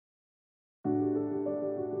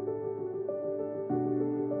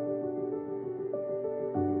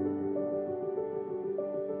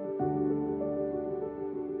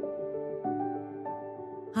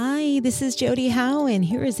this is Jodi Howe, and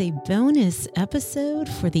here is a bonus episode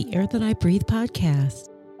for the Air That I Breathe podcast.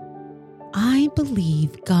 I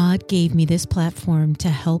believe God gave me this platform to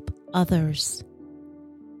help others.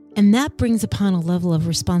 And that brings upon a level of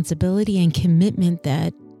responsibility and commitment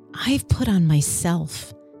that I've put on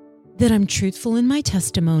myself, that I'm truthful in my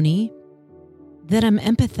testimony, that I'm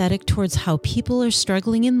empathetic towards how people are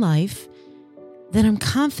struggling in life, that I'm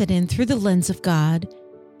confident through the lens of God,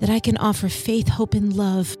 that I can offer faith, hope, and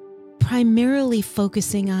love, primarily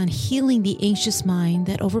focusing on healing the anxious mind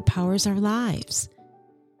that overpowers our lives.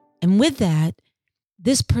 And with that,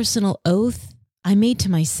 this personal oath I made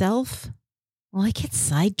to myself, well, I get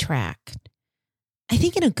sidetracked. I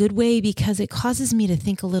think in a good way because it causes me to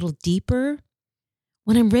think a little deeper.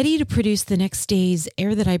 When I'm ready to produce the next day's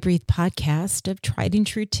Air That I Breathe podcast of tried and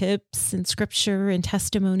true tips and scripture and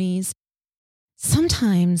testimonies,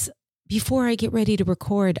 sometimes before I get ready to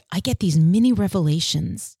record, I get these mini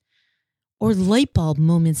revelations or light bulb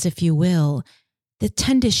moments, if you will, that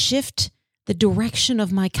tend to shift the direction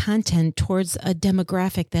of my content towards a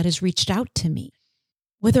demographic that has reached out to me.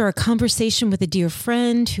 Whether a conversation with a dear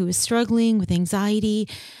friend who is struggling with anxiety,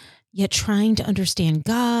 yet trying to understand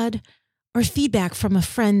God, or feedback from a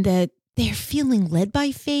friend that they're feeling led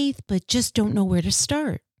by faith, but just don't know where to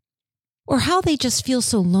start. Or how they just feel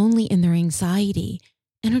so lonely in their anxiety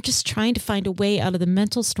and are just trying to find a way out of the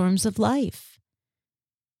mental storms of life.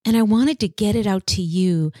 And I wanted to get it out to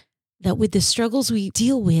you that with the struggles we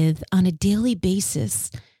deal with on a daily basis,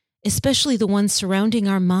 especially the ones surrounding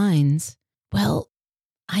our minds, well,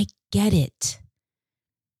 I get it.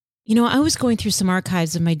 You know, I was going through some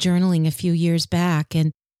archives of my journaling a few years back,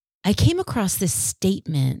 and I came across this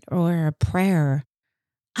statement or a prayer.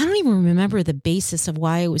 I don't even remember the basis of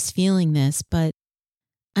why I was feeling this, but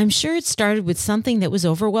I'm sure it started with something that was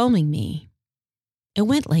overwhelming me. It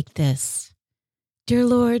went like this. Dear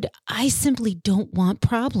Lord, I simply don't want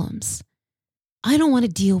problems. I don't want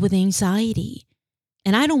to deal with anxiety,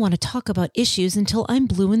 and I don't want to talk about issues until I'm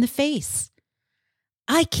blue in the face.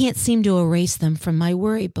 I can't seem to erase them from my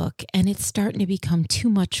worry book, and it's starting to become too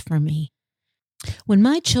much for me. When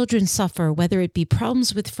my children suffer, whether it be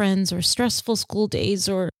problems with friends or stressful school days,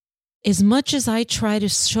 or as much as I try to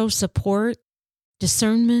show support,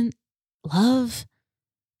 discernment, love,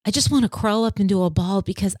 I just want to crawl up into a ball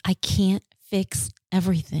because I can't fix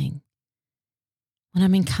everything. When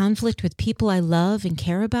I'm in conflict with people I love and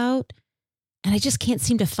care about, and I just can't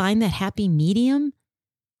seem to find that happy medium,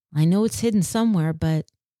 I know it's hidden somewhere, but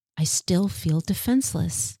I still feel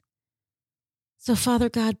defenseless. So, Father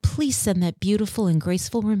God, please send that beautiful and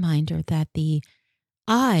graceful reminder that the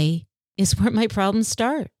I is where my problems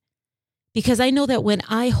start. Because I know that when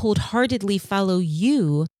I wholeheartedly follow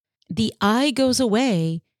you, the I goes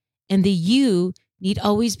away and the you need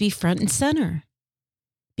always be front and center.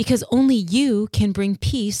 Because only you can bring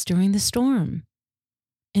peace during the storm.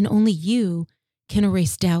 And only you can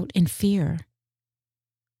erase doubt and fear.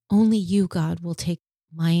 Only you, God, will take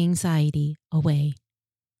my anxiety away.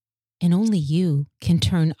 And only you can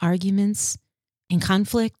turn arguments and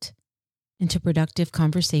conflict into productive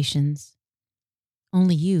conversations.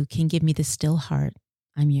 Only you can give me the still heart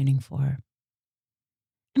I'm yearning for.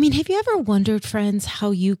 I mean, have you ever wondered, friends,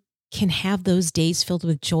 how you can have those days filled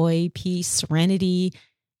with joy, peace, serenity,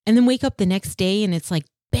 and then wake up the next day and it's like,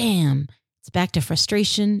 bam, it's back to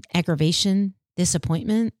frustration, aggravation,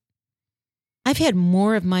 disappointment? I've had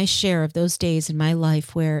more of my share of those days in my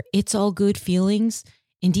life where it's all good feelings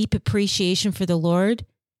and deep appreciation for the Lord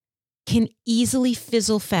can easily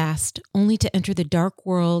fizzle fast, only to enter the dark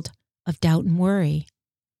world of doubt and worry.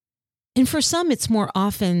 And for some, it's more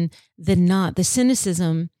often than not, the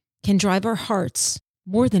cynicism can drive our hearts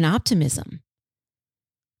more than optimism.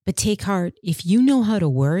 But take heart, if you know how to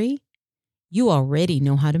worry, you already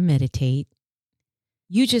know how to meditate.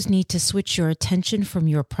 You just need to switch your attention from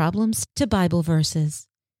your problems to Bible verses.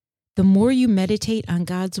 The more you meditate on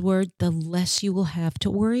God's word, the less you will have to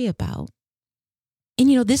worry about.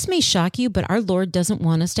 And you know, this may shock you, but our Lord doesn't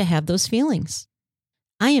want us to have those feelings.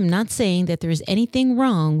 I am not saying that there is anything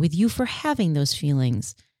wrong with you for having those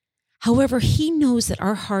feelings. However, He knows that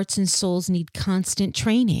our hearts and souls need constant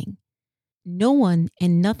training. No one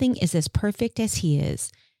and nothing is as perfect as He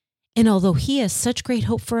is. And although He has such great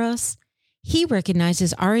hope for us, He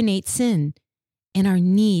recognizes our innate sin and our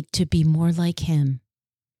need to be more like Him.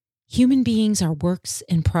 Human beings are works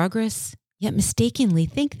in progress, yet mistakenly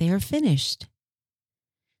think they are finished.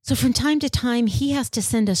 So from time to time, He has to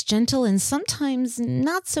send us gentle and sometimes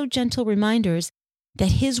not so gentle reminders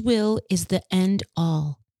that His will is the end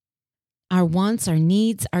all. Our wants, our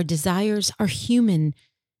needs, our desires are human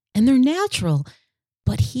and they're natural,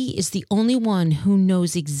 But He is the only one who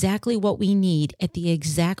knows exactly what we need at the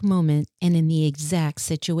exact moment and in the exact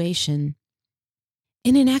situation.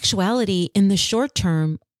 And in actuality, in the short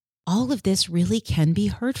term, all of this really can be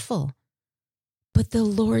hurtful. But the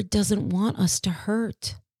Lord doesn't want us to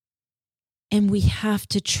hurt. And we have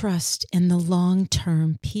to trust in the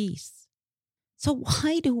long-term peace. So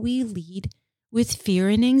why do we lead with fear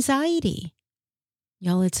and anxiety?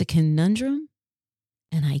 Y'all, it's a conundrum,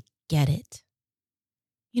 and I get it.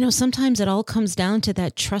 Sometimes it all comes down to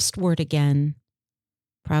that trust word again.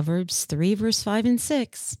 Proverbs 3, verse 5 and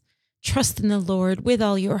 6. Trust in the Lord with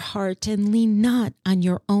all your heart and lean not on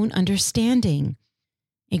your own understanding.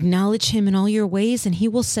 Acknowledge Him in all your ways, and He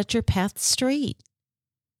will set your path straight.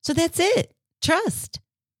 So that's it. Trust.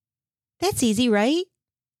 That's easy, right?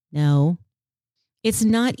 No, it's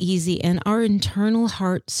not easy, and our internal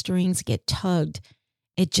heartstrings get tugged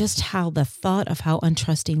at just how the thought of how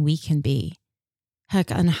untrusting we can be.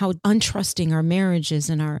 Heck, on how untrusting our marriages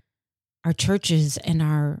and our churches and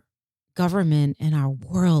our government and our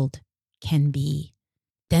world can be.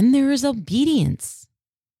 Then there is obedience.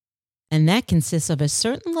 And that consists of a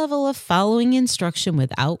certain level of following instruction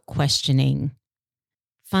without questioning.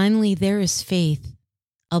 Finally, there is faith,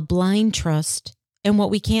 a blind trust in what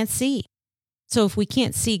we can't see. So if we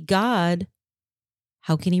can't see God,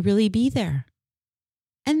 how can He really be there?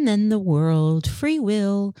 And then the world, free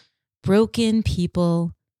will, broken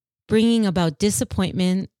people, bringing about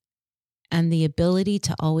disappointment and the ability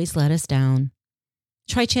to always let us down.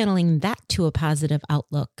 Try channeling that to a positive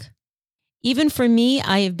outlook. Even for me,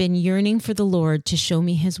 I have been yearning for the Lord to show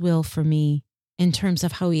me His will for me in terms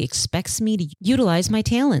of how He expects me to utilize my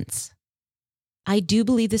talents. I do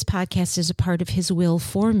believe this podcast is a part of His will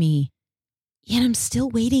for me, yet I'm still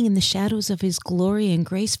waiting in the shadows of His glory and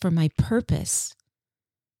grace for my purpose,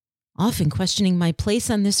 often questioning my place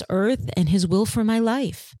on this earth and His will for my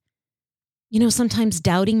life. Sometimes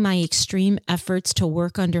doubting my extreme efforts to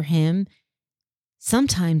work under Him.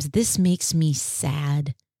 Sometimes this makes me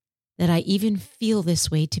sad that I even feel this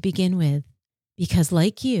way to begin with, because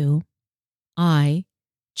like you, I,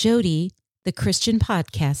 Jodi, the Christian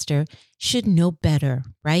podcaster, should know better,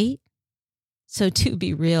 right? So to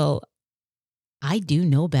be real, I do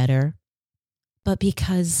know better. But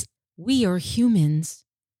because we are humans,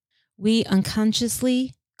 we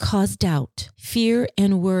unconsciously cause doubt, fear,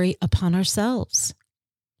 and worry upon ourselves.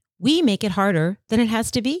 We make it harder than it has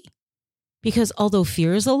to be. Because although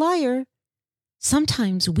fear is a liar,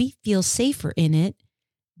 sometimes we feel safer in it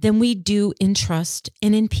than we do in trust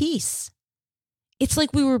and in peace. It's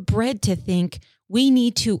like we were bred to think we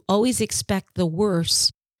need to always expect the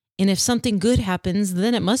worst, and if something good happens,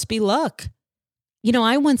 then it must be luck.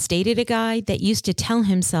 I once dated a guy that used to tell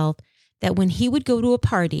himself that when he would go to a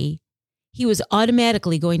party, he was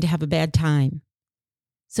automatically going to have a bad time.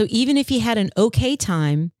 So even if he had an okay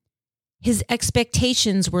time, his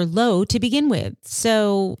expectations were low to begin with.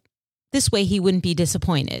 So this way he wouldn't be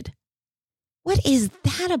disappointed. What is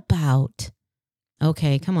that about?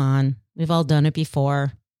 Okay, come on. We've all done it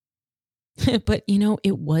before. But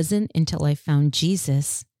it wasn't until I found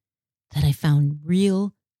Jesus that I found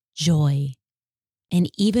real joy. And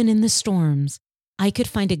even in the storms, I could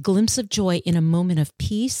find a glimpse of joy in a moment of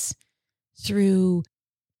peace through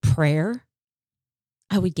prayer.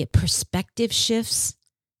 I would get perspective shifts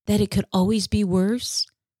that it could always be worse,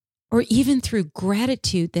 or even through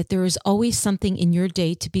gratitude that there is always something in your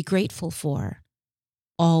day to be grateful for.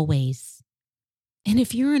 Always. And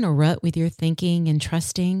if you're in a rut with your thinking and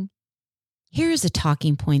trusting, here's a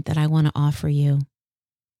talking point that I want to offer you.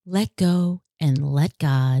 Let go and let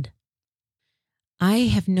God. I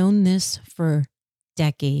have known this for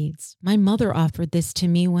decades. My mother offered this to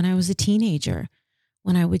me when I was a teenager,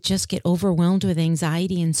 when I would just get overwhelmed with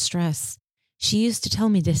anxiety and stress. She used to tell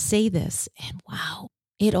me to say this, and wow,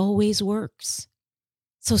 it always works.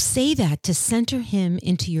 So say that to center Him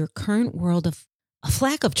into your current world of a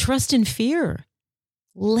lack of trust and fear.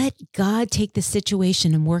 Let God take the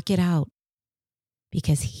situation and work it out,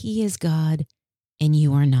 because He is God and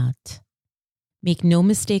you are not. Make no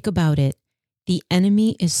mistake about it. The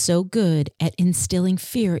enemy is so good at instilling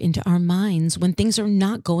fear into our minds when things are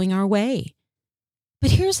not going our way.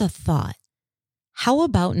 But here's a thought. How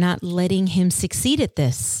about not letting him succeed at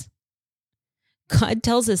this? God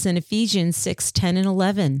tells us in Ephesians 6:10 and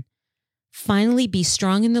 11, finally be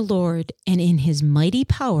strong in the Lord and in His mighty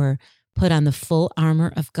power, put on the full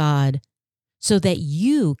armor of God so that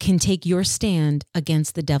you can take your stand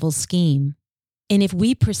against the devil's scheme. And if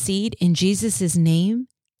we proceed in Jesus' name,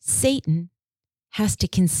 Satan has to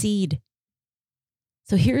concede.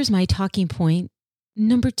 So here's my talking point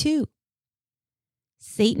number 2.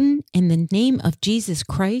 Satan, in the name of Jesus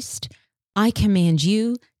Christ, I command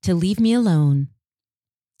you to leave me alone.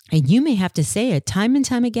 And you may have to say it time and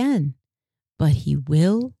time again, but he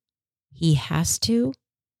will, he has to.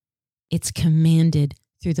 It's commanded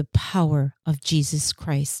through the power of Jesus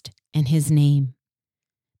Christ and his name.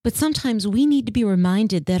 But sometimes we need to be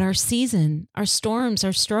reminded that our season, our storms,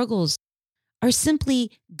 our struggles are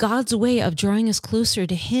simply God's way of drawing us closer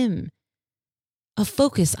to him, a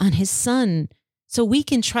focus on his son, so we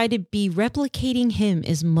can try to be replicating him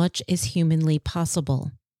as much as humanly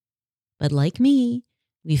possible. But like me,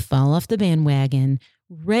 we fall off the bandwagon,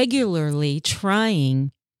 regularly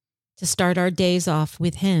trying to start our days off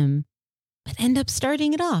with him, but end up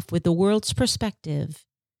starting it off with the world's perspective,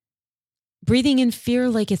 breathing in fear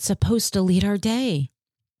like it's supposed to lead our day,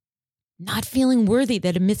 not feeling worthy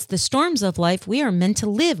that amidst the storms of life, we are meant to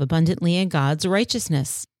live abundantly in God's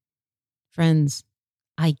righteousness. Friends,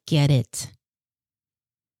 I get it.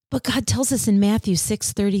 But God tells us in Matthew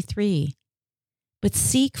 6:33, but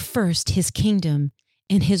seek first his kingdom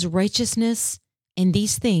and his righteousness, and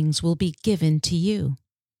these things will be given to you.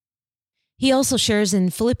 He also shares in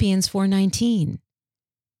Philippians 4:19,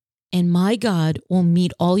 and my God will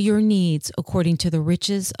meet all your needs according to the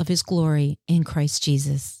riches of his glory in Christ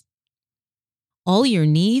Jesus. All your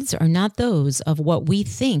needs are not those of what we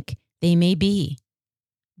think they may be,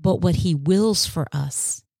 but what he wills for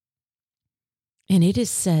us. And it is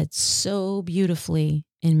said so beautifully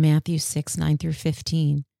in Matthew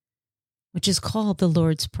 6:9-15, which is called the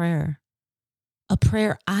Lord's Prayer, a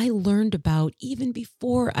prayer I learned about even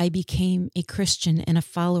before I became a Christian and a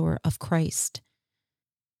follower of Christ.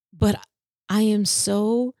 But I am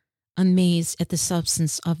so amazed at the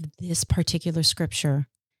substance of this particular scripture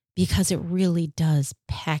because it really does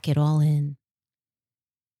pack it all in.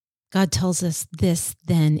 God tells us this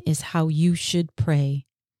then is how you should pray.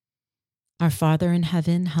 Our Father in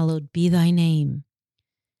heaven, hallowed be thy name.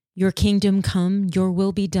 Your kingdom come, your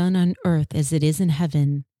will be done on earth as it is in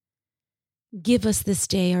heaven. Give us this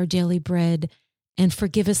day our daily bread, and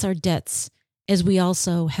forgive us our debts as we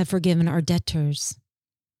also have forgiven our debtors.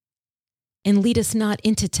 And lead us not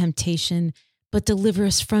into temptation, but deliver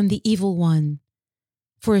us from the evil one.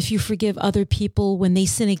 For if you forgive other people when they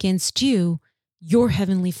sin against you, your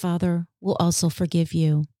heavenly Father will also forgive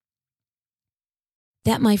you.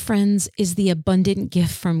 That, my friends, is the abundant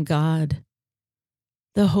gift from God.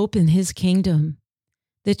 The hope in his kingdom,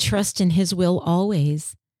 the trust in his will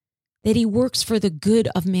always, that he works for the good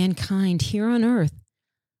of mankind here on earth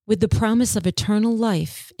with the promise of eternal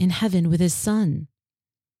life in heaven with his Son.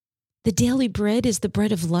 The daily bread is the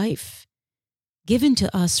bread of life, given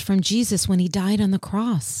to us from Jesus when he died on the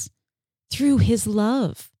cross, through his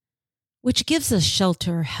love, which gives us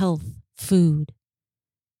shelter, health, food.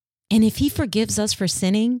 And if he forgives us for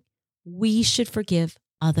sinning, we should forgive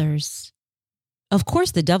others. Of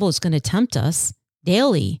course, the devil is going to tempt us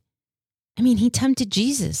daily. He tempted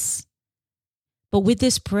Jesus. But with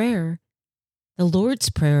this prayer, the Lord's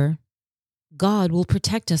Prayer, God will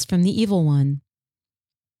protect us from the evil one.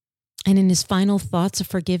 And in his final thoughts of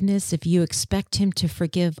forgiveness, if you expect him to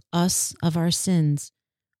forgive us of our sins,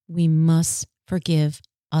 we must forgive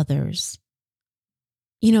others.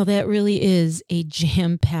 That really is a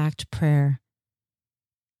jam-packed prayer.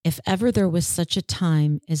 If ever there was such a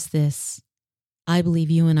time as this, I believe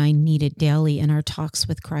you and I need it daily in our talks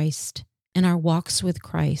with Christ and our walks with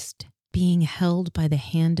Christ, being held by the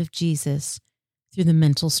hand of Jesus through the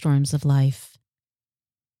mental storms of life.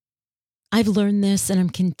 I've learned this, and I'm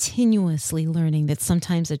continuously learning that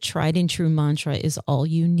sometimes a tried and true mantra is all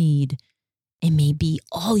you need. It may be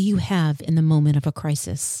all you have in the moment of a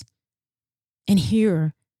crisis. And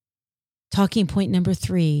here, talking point number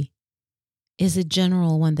 3 is a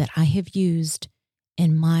general one that I have used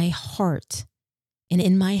in my heart and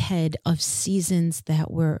in my head of seasons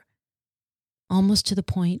that were almost to the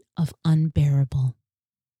point of unbearable.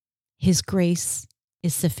 His grace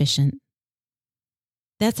is sufficient.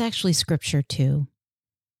 That's actually scripture too,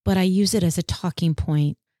 but I use it as a talking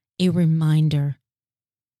point, a reminder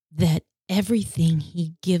that everything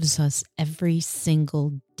he gives us every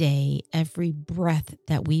single day, every breath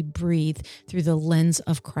that we breathe through the lens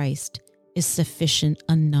of Christ is sufficient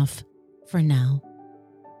enough for now.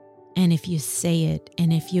 And if you say it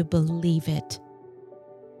and if you believe it,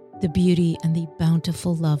 the beauty and the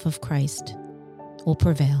bountiful love of Christ will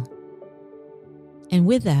prevail. And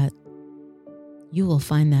with that, you will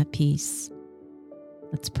find that peace.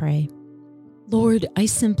 Let's pray. Lord, I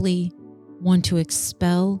simply want to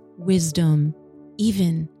expel wisdom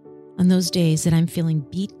even on those days that I'm feeling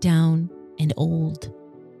beat down and old.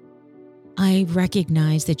 I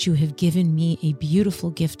recognize that you have given me a beautiful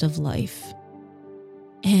gift of life.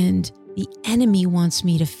 And the enemy wants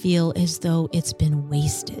me to feel as though it's been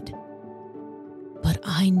wasted. But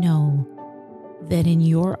I know that in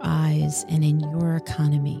your eyes and in your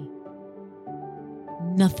economy,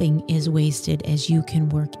 nothing is wasted as you can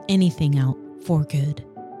work anything out for good.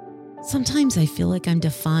 Sometimes I feel like I'm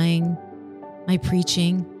defying my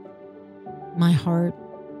preaching, my heart,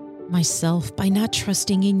 myself by not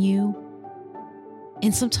trusting in you.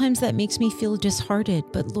 And sometimes that makes me feel disheartened.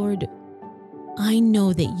 But Lord, I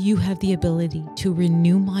know that you have the ability to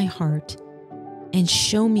renew my heart and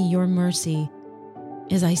show me your mercy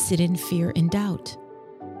as I sit in fear and doubt.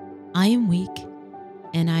 I am weak,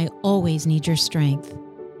 and I always need your strength,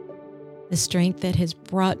 the strength that has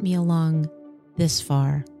brought me along this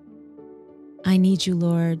far. I need you,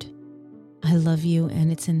 Lord. I love you,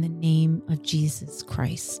 and it's in the name of Jesus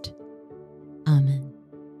Christ. Amen.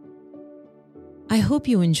 I hope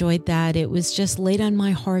you enjoyed that. It was just laid on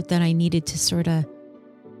my heart that I needed to sort of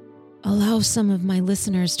allow some of my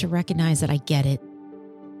listeners to recognize that I get it,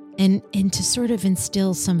 and to sort of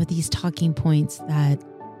instill some of these talking points that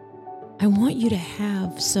I want you to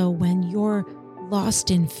have, so when you're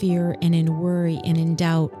lost in fear and in worry and in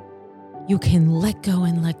doubt, you can let go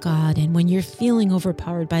and let God. And when you're feeling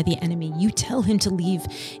overpowered by the enemy, you tell him to leave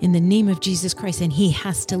in the name of Jesus Christ, and he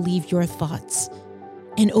has to leave your thoughts.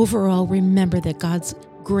 And overall, remember that God's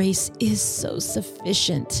grace is so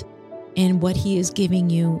sufficient in what he is giving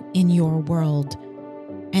you in your world.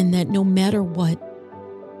 And that no matter what,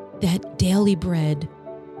 that daily bread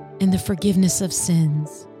and the forgiveness of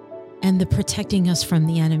sins and the protecting us from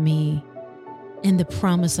the enemy and the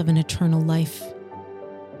promise of an eternal life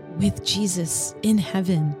with Jesus in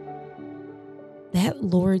heaven, that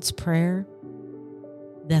Lord's Prayer,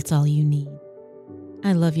 that's all you need.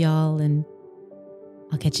 I love y'all, and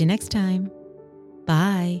I'll catch you next time.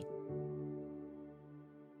 Bye.